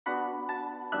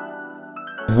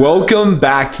Welcome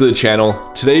back to the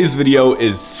channel. Today's video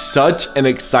is such an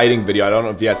exciting video. I don't know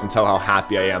if you guys can tell how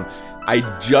happy I am. I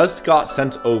just got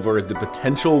sent over the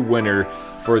potential winner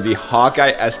for the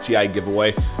Hawkeye STI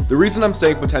giveaway. The reason I'm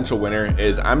saying potential winner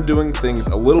is I'm doing things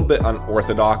a little bit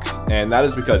unorthodox, and that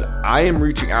is because I am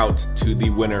reaching out to the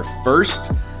winner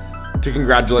first to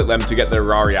congratulate them, to get their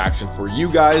raw reaction for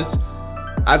you guys,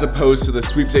 as opposed to the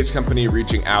sweepstakes company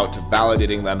reaching out,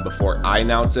 validating them before I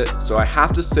announce it. So I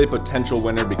have to say potential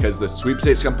winner because the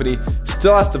sweepstakes company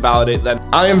still has to validate them.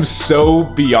 I am so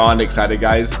beyond excited,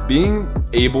 guys. Being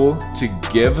able to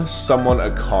give someone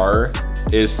a car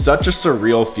is such a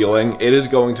surreal feeling. It is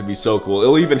going to be so cool.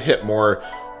 It'll even hit more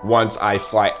once I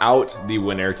fly out the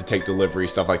winner to take delivery,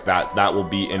 stuff like that. That will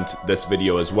be in this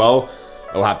video as well.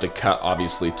 I'll have to cut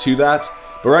obviously to that.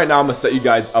 But right now I'm gonna set you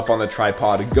guys up on the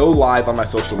tripod, go live on my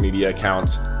social media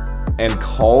accounts, and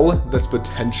call this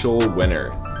potential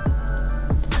winner.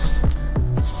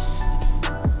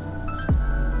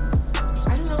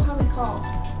 I don't know how we call.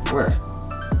 Where?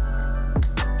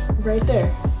 Right there.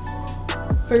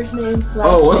 First name, last name.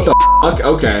 Oh, what the fuck?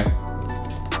 Okay.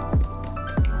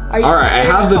 All right, I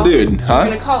have the dude. Huh?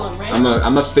 You're gonna call him, right?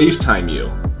 I'm a FaceTime you.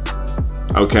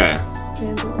 Okay.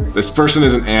 This person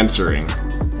isn't answering.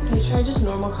 Okay, try just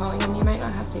normal calling him. You might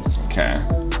not have FaceTime. Okay.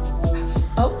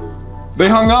 Oh. They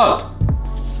hung up.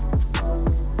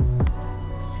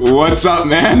 What's up,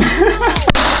 man?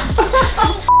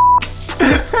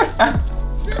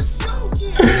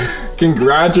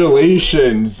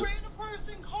 Congratulations.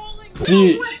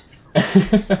 See.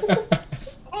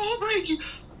 Oh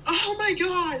my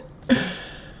god.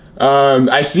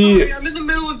 I see. I'm in the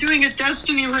middle of doing a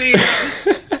Destiny raid.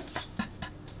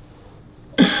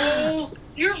 Oh,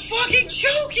 you're fucking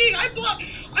joking. I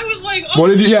was like, oh, What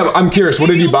did you? Yeah, I'm curious. What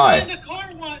did you buy?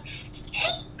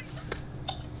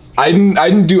 I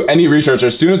didn't do any research.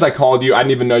 As soon as I called you, I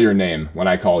didn't even know your name when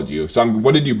I called you. So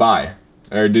what did you buy?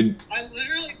 Or did? I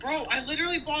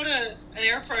literally bought an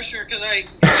air freshener because I.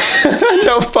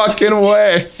 No fucking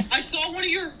way. I saw one of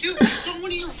your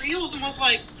reels and was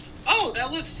like, oh,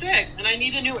 that looks sick, and I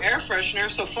need a new air freshener,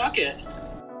 so fuck it.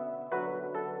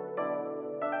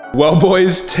 Well,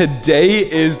 boys, today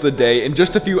is the day. In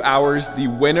just a few hours, the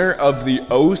winner of the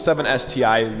 07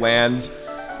 STI lands,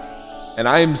 and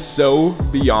I am so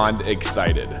beyond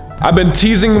excited. I've been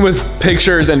teasing with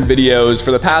pictures and videos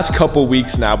for the past couple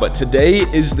weeks now, but today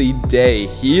is the day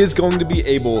he is going to be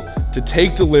able to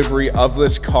take delivery of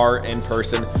this car in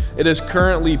person. It is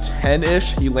currently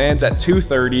 10-ish. He lands at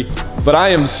 2:30, but I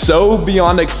am so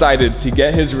beyond excited to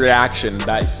get his reaction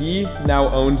that he now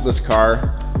owns this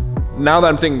car. Now that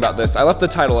I'm thinking about this, I left the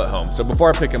title at home. So before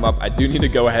I pick him up, I do need to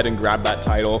go ahead and grab that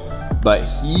title. But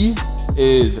he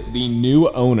is the new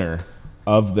owner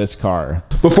of this car.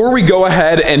 Before we go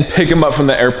ahead and pick him up from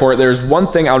the airport, there's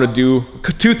one thing I want to do,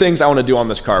 two things I want to do on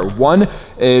this car. One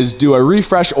is do a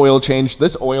refresh oil change.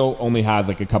 This oil only has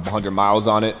like a couple hundred miles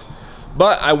on it,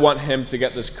 but I want him to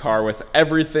get this car with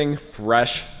everything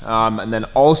fresh. And then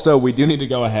also we do need to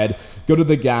go ahead, go to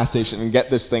the gas station and get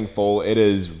this thing full. It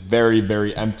is very,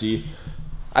 very empty.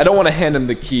 I don't want to hand him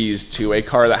the keys to a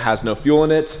car that has no fuel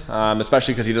in it,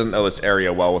 especially because he doesn't know this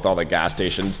area well with all the gas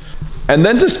stations. And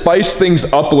then to spice things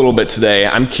up a little bit today,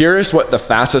 I'm curious what the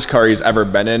fastest car he's ever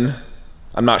been in.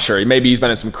 I'm not sure. Maybe he's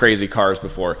been in some crazy cars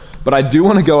before. But I do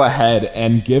want to go ahead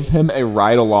and give him a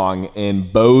ride along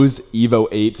in Bose Evo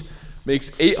 8.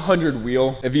 Makes 800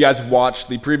 wheel. If you guys have watched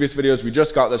the previous videos, we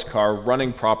just got this car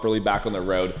running properly back on the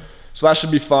road. So that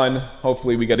should be fun.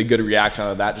 Hopefully we get a good reaction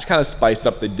out of that. Just kind of spice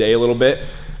up the day a little bit.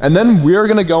 And then we're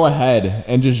gonna go ahead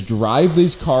and just drive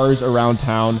these cars around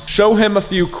town, show him a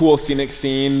few cool scenic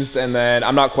scenes, and then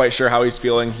I'm not quite sure how he's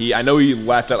feeling. I know he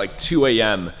left at like 2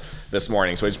 a.m. this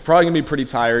morning, so he's probably gonna be pretty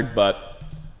tired, but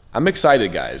I'm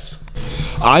excited, guys.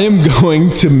 I am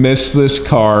going to miss this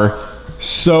car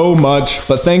so much,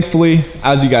 but thankfully,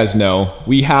 as you guys know,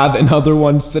 we have another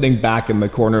one sitting back in the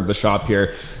corner of the shop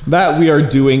here that we are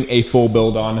doing a full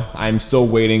build on. I'm still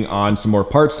waiting on some more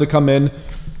parts to come in,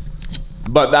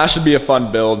 but that should be a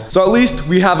fun build. So at least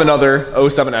we have another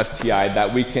 07 STI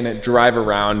that we can drive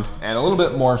around, and a little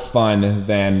bit more fun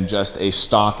than just a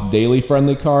stock daily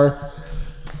friendly car.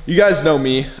 You guys know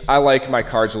me, I like my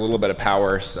cars with a little bit of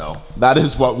power, so that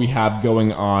is what we have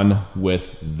going on with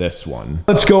this one.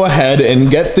 Let's go ahead and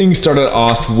get things started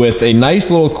off with a nice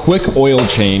little quick oil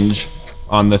change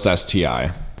on this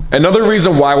STI. Another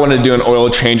reason why I want to do an oil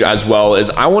change as well is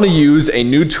I want to use a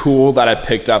new tool that I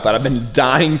picked up that I've been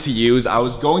dying to use. I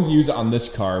was going to use it on this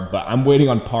car, but I'm waiting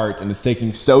on parts and it's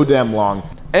taking so damn long.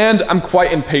 And I'm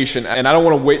quite impatient and I don't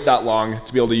want to wait that long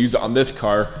to be able to use it on this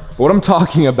car. But what I'm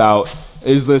talking about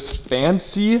is this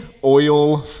fancy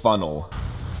oil funnel.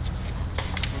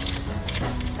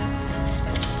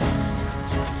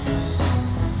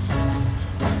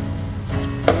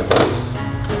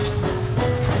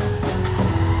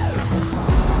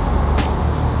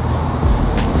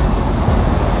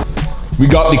 We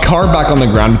got the car back on the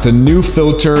ground with a new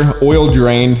filter, oil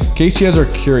drained. In case you guys are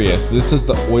curious, this is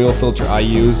the oil filter I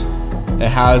use. It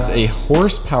has a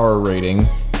horsepower rating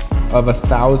of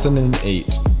 1,008.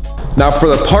 Now for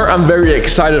the part I'm very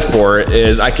excited for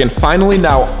is I can finally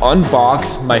now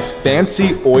unbox my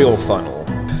fancy oil funnel.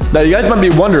 Now you guys might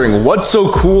be wondering what's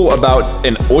so cool about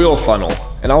an oil funnel,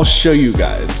 and I'll show you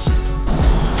guys.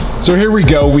 So here we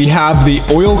go, we have the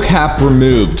oil cap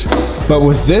removed. But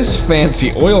with this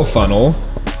fancy oil funnel,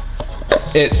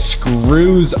 it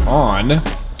screws on,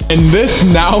 and this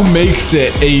now makes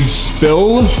it a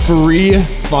spill-free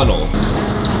funnel.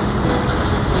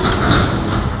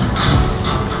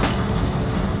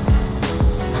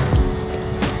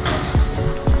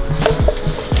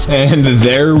 And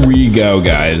there we go,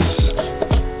 guys.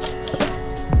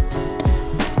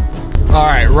 All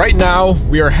right, right now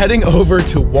we are heading over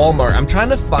to Walmart. I'm trying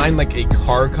to find like a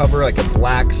car cover, like a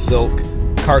black silk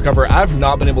car cover. I've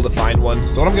not been able to find one.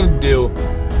 So what I'm gonna do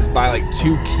is buy like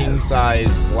 2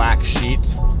 king-size black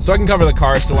sheets so I can cover the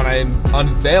car, so when I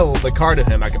unveil the car to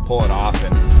him, I can pull it off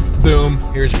and boom,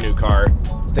 here's your new car.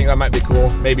 I think that might be cool.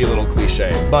 Maybe a little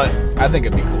cliche, but I think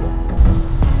it'd be cool.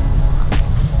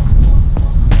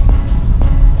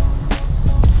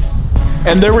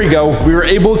 And there we go. We were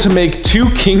able to make 2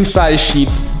 king-size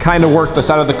sheets kind of work. The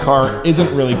side of the car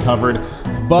isn't really covered,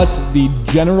 but the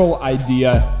general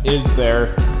idea is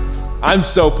there. I'm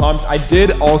so pumped. I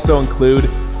did also include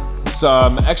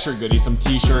some extra goodies, some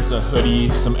t-shirts, a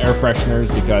hoodie, some air fresheners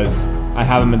because I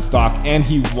have them in stock, and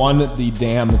he won the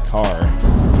damn car.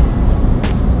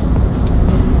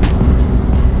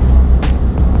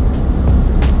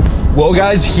 Well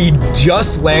guys, he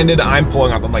just landed. I'm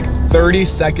pulling up. I'm like 30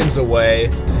 seconds away.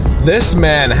 This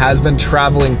man has been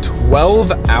traveling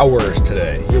 12 hours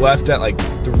today. He left at like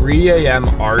 3 a.m.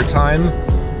 our time,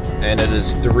 and it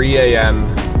is 3 a.m.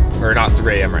 or not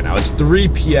 3 a.m. right now. It's 3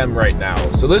 p.m. right now.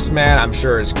 So this man, I'm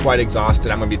sure, is quite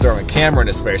exhausted. I'm gonna be throwing a camera in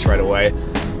his face right away,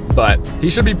 but he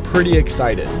should be pretty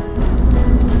excited.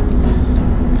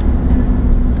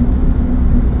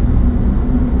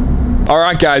 All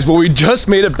right, guys, well, we just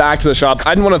made it back to the shop.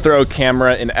 I didn't want to throw a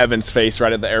camera in Evan's face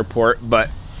right at the airport, but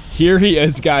here he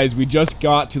is, guys. We just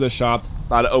got to the shop,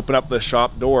 about to open up the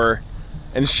shop door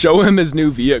and show him his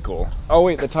new vehicle. Oh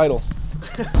wait, the title.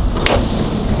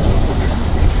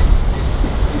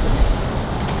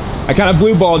 I kind of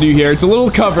blue-balled you here. It's a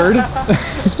little covered. Oh,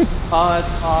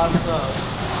 that's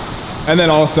awesome. And then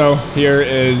also, here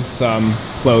is some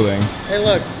clothing. Hey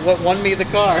look, what won me the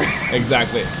car?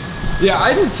 Exactly. Yeah,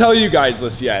 I didn't tell you guys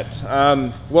this yet.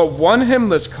 What won him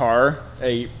this car,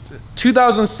 a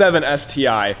 2007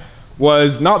 STI,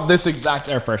 was not this exact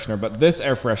air freshener, but this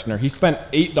air freshener. He spent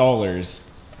 $8,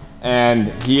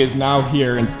 and he is now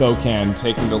here in Spokane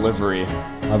taking delivery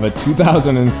of a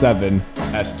 2007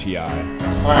 STI.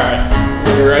 All right,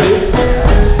 you ready?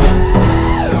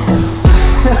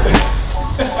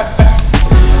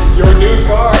 Your new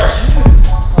car.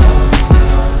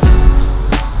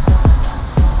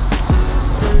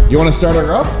 You want to start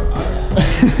her up?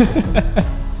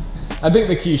 I think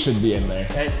the key should be in there.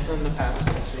 It's in the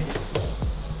passenger seat.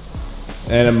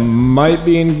 And it might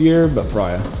be in gear, but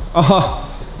probably.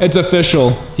 It's official.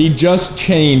 He just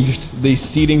changed the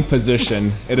seating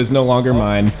position. It is no longer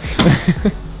mine.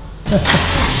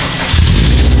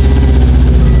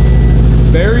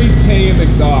 Very tame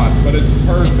exhaust, but it's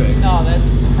perfect. No, that's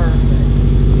perfect.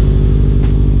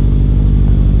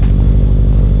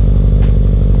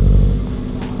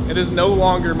 It is no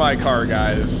longer my car,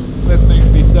 guys. This makes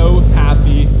me so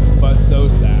happy, but so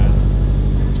sad.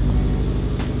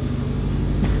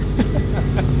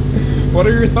 What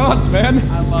are your thoughts, man?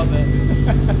 I love it.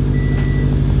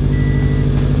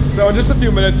 So in just a few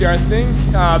minutes here, I think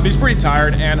he's pretty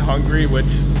tired and hungry, which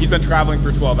he's been traveling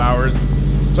for 12 hours.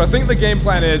 So I think the game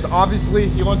plan is, obviously,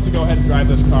 he wants to go ahead and drive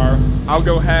this car. I'll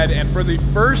go ahead and for the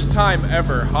first time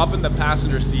ever, hop in the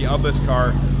passenger seat of this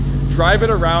car, drive it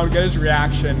around, get his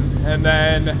reaction, and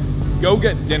then go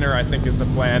get dinner, I think is the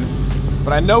plan.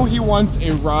 But I know he wants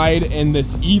a ride in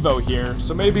this Evo here,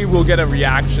 so maybe we'll get a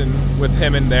reaction with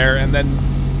him in there, and then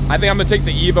I think I'm gonna take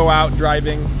the Evo out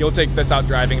driving, he'll take this out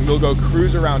driving, and we'll go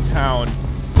cruise around town.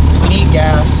 We need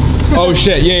gas. Oh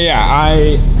shit, yeah,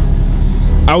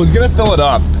 I was gonna fill it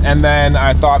up, and then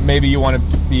I thought maybe you wanted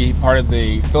to be part of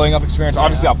the filling up experience.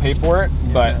 Obviously I'll pay for it,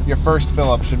 but your first fill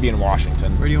up should be in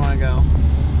Washington. Where do you wanna go?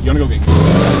 You wanna go get? Oh,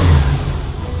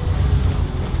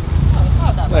 it's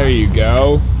not that There bad. you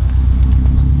go.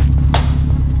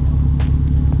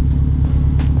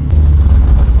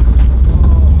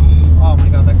 Oh my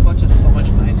god, that clutch is so much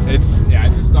nicer. It's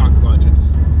a stock clutch. It's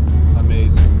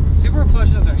amazing. Subaru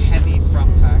clutches are heavy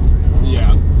from factory,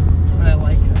 Yeah. but I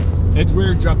like it. It's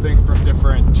weird jumping from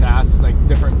different chassis, like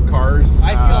different cars.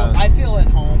 I feel at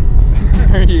home.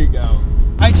 There you go.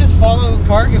 I just follow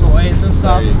car giveaways and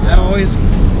stuff. There you go. I've always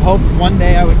hoped one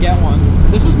day I would get one.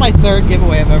 This is my 3rd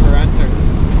giveaway I've ever entered.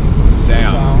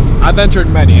 Damn. So. I've entered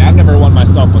many. I've never won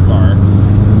myself a car.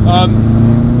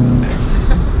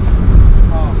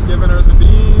 Giving her the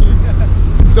bean.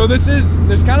 So there's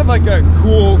kind of like a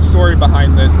cool story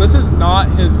behind this. This is not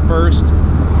his first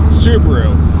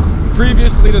Subaru.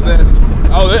 Previously to this,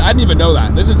 oh, I didn't even know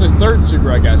that. This is his 3rd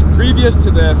Subaru, I guess. Previous to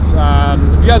this,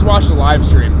 if you guys watched the live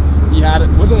stream, he had,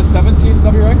 was it a 17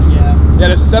 WRX? Yeah. He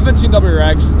had a 17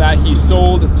 WRX that he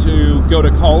sold to go to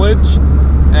college,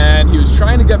 and he was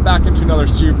trying to get back into another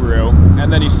Subaru,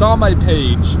 and then he saw my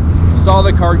page, saw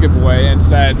the car giveaway, and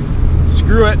said,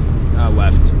 screw it,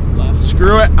 left.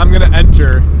 Screw it, I'm gonna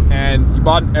enter, and he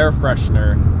bought an air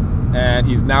freshener, and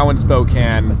he's now in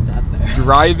Spokane, Put that there.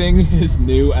 driving his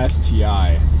new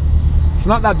STI. It's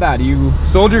not that bad. You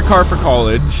sold your car for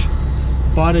college,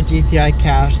 Bought a GTI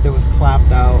cash that was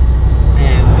clapped out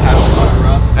and had a lot of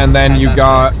rust. and then Had you that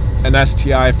got fixed. an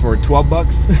STI for 12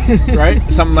 bucks, right?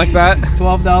 Something like that.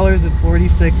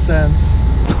 $12.46.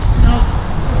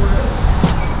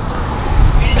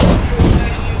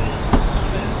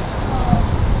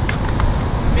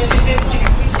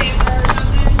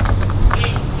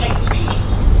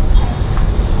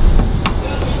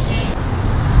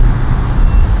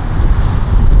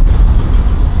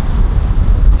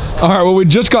 All right, well, we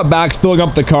just got back filling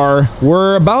up the car.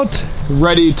 We're about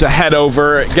ready to head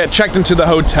over, get checked into the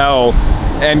hotel,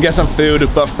 and get some food.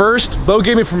 But first, Bo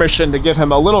gave me permission to give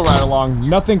him a little ride along.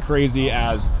 Nothing crazy,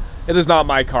 as it is not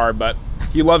my car, but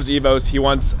he loves Evos. He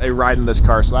wants a ride in this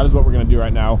car, so that is what we're gonna do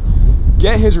right now.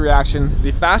 Get his reaction.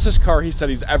 The fastest car he said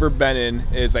he's ever been in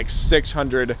is like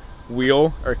 600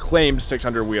 wheel, or claimed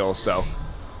 600 wheels, so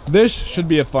this should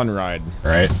be a fun ride,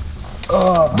 right?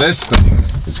 This thing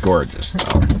is gorgeous,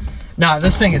 though. Nah,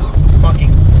 this thing is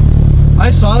fucking...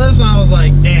 I saw this and I was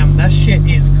like, damn, that shit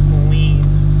is clean.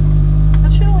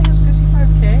 That shit only has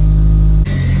 55K?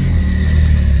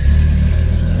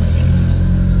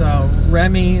 So,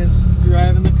 Remy is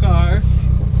driving the car.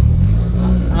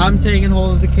 I'm taking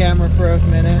hold of the camera for a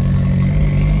minute.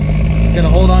 Gonna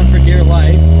hold on for dear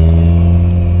life.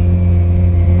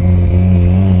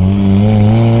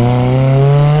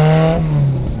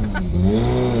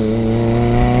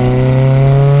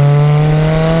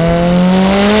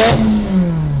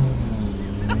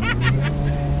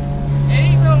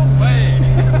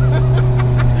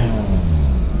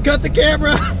 Cut the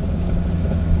camera!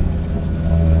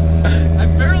 I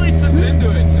barely tipped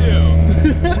into it too.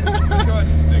 Let's go ahead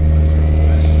and fix this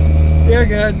real quick. You're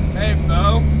good. Hey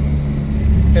Bo,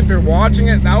 if you're watching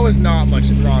it, that was not much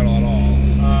throttle at all.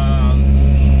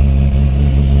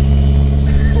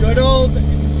 Good old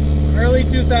early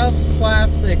 2000s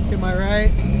plastic, am I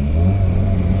right?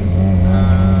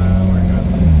 We're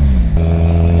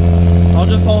good. I'll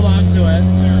just hold on to it.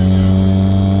 There we go.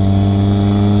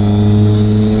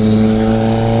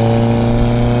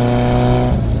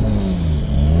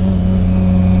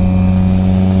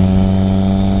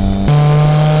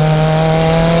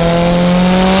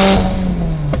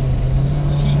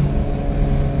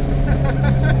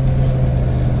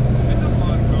 It's a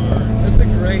fun car. It's a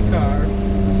great car.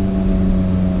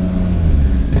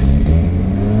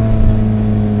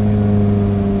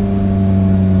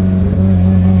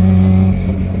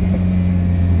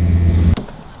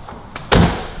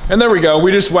 And there we go.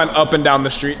 We just went up and down the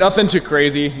street. Nothing too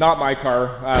crazy. Not my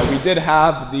car. We did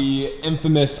have the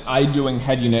infamous I-Doing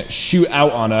head unit shoot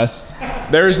out on us.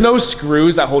 There's no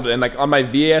screws that hold it in. Like on my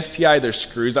VSTI, there's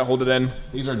screws that hold it in.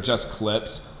 These are just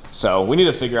clips. So we need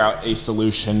to figure out a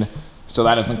solution so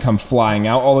that doesn't come flying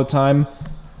out all the time.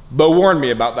 Bo warned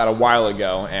me about that a while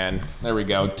ago, and there we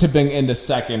go. Tipping into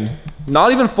second.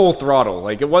 Not even full throttle.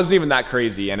 Like it wasn't even that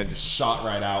crazy, and it just shot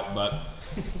right out, but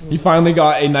he finally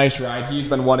got a nice ride. He's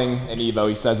been wanting an Evo.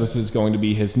 He says this is going to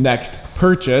be his next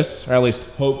purchase, or at least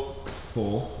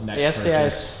hopeful next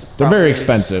purchase. They're very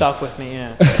expensive. Stuck with me,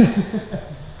 yeah.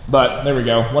 But there we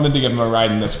go. Wanted to give him a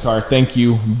ride in this car. Thank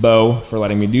you, Bo, for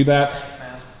letting me do that. Thanks,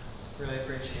 man. Really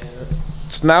appreciate it.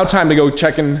 It's now time to go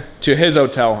check in to his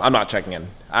hotel. I'm not checking in.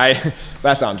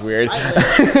 That sounds weird. We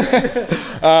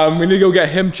need to go get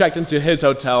him checked into his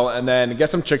hotel and then get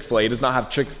some Chick-fil-A. He does not have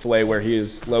Chick-fil-A where he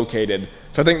is located.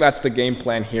 So I think that's the game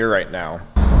plan here right now.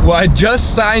 Well, I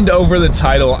just signed over the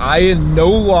title. I no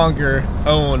longer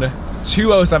own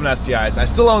two 07 STIs. I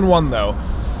still own one though.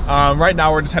 Right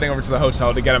now we're just heading over to the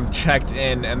hotel to get them checked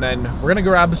in, and then we're gonna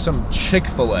grab some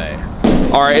Chick-fil-A.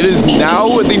 All right, it is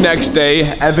now the next day,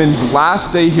 Evan's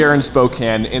last day here in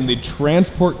Spokane, and the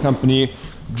transport company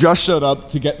just showed up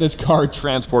to get this car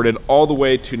transported all the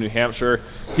way to New Hampshire.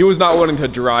 He was not wanting to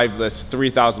drive this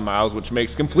 3,000 miles, which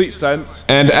makes complete sense.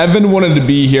 And Evan wanted to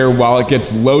be here while it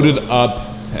gets loaded up,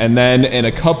 and then in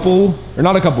a couple, or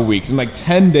not a couple weeks, in like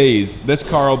 10 days, this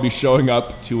car will be showing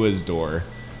up to his door.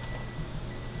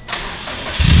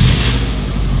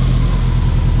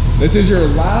 This is your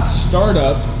last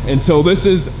startup until this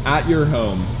is at your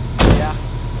home. Yeah,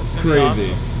 that's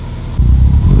crazy. Awesome.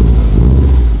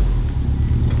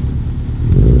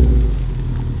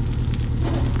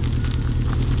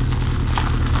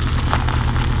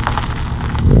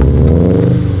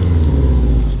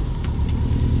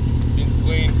 It's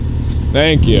clean.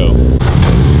 Thank you.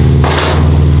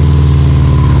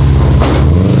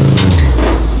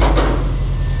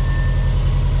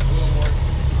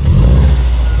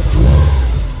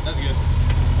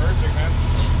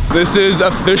 This is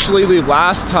officially the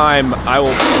last time I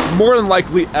will more than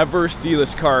likely ever see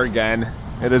this car again.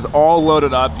 It is all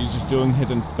loaded up. He's just doing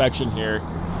his inspection here.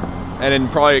 And in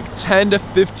probably 10 to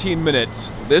 15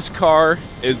 minutes, this car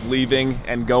is leaving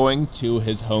and going to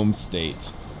his home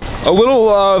state. A little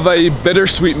of a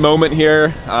bittersweet moment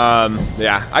here.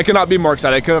 Yeah, I could not be more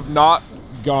excited. I could have not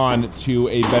gone to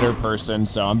a better person,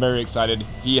 so I'm very excited.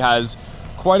 He has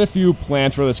quite a few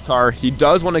plans for this car. He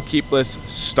does want to keep this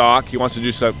stock. He wants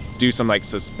to do some like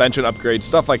suspension upgrades,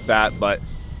 stuff like that, but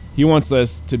he wants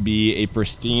this to be a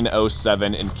pristine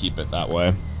 07 and keep it that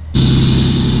way.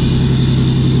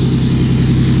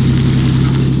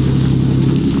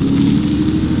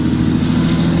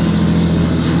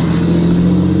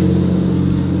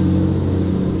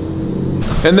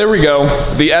 And there we go.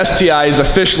 The STI is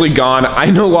officially gone. I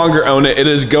no longer own it. It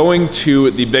is going to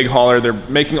the big hauler. They're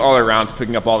making all their rounds,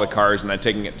 picking up all the cars, and then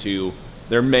taking it to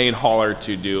their main hauler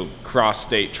to do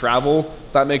cross-state travel,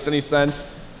 if that makes any sense.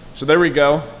 So there we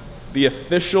go. The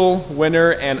official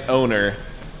winner and owner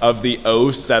of the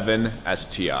 07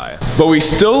 STI. But we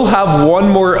still have one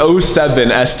more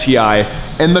 07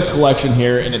 STI in the collection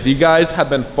here, and if you guys have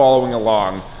been following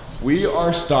along, we are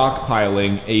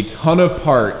stockpiling a ton of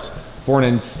parts for an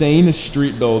insane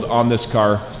street build on this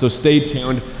car, so stay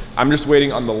tuned. I'm just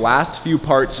waiting on the last few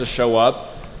parts to show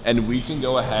up, and we can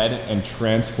go ahead and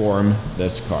transform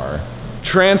this car.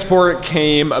 Transport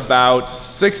came about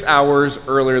 6 hours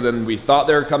earlier than we thought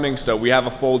they were coming, so we have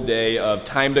a full day of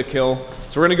time to kill.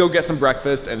 So we're gonna go get some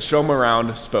breakfast and show them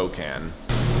around Spokane.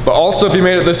 But also, if you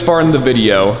made it this far in the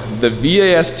video, the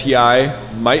VA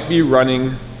STI might be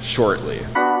running shortly.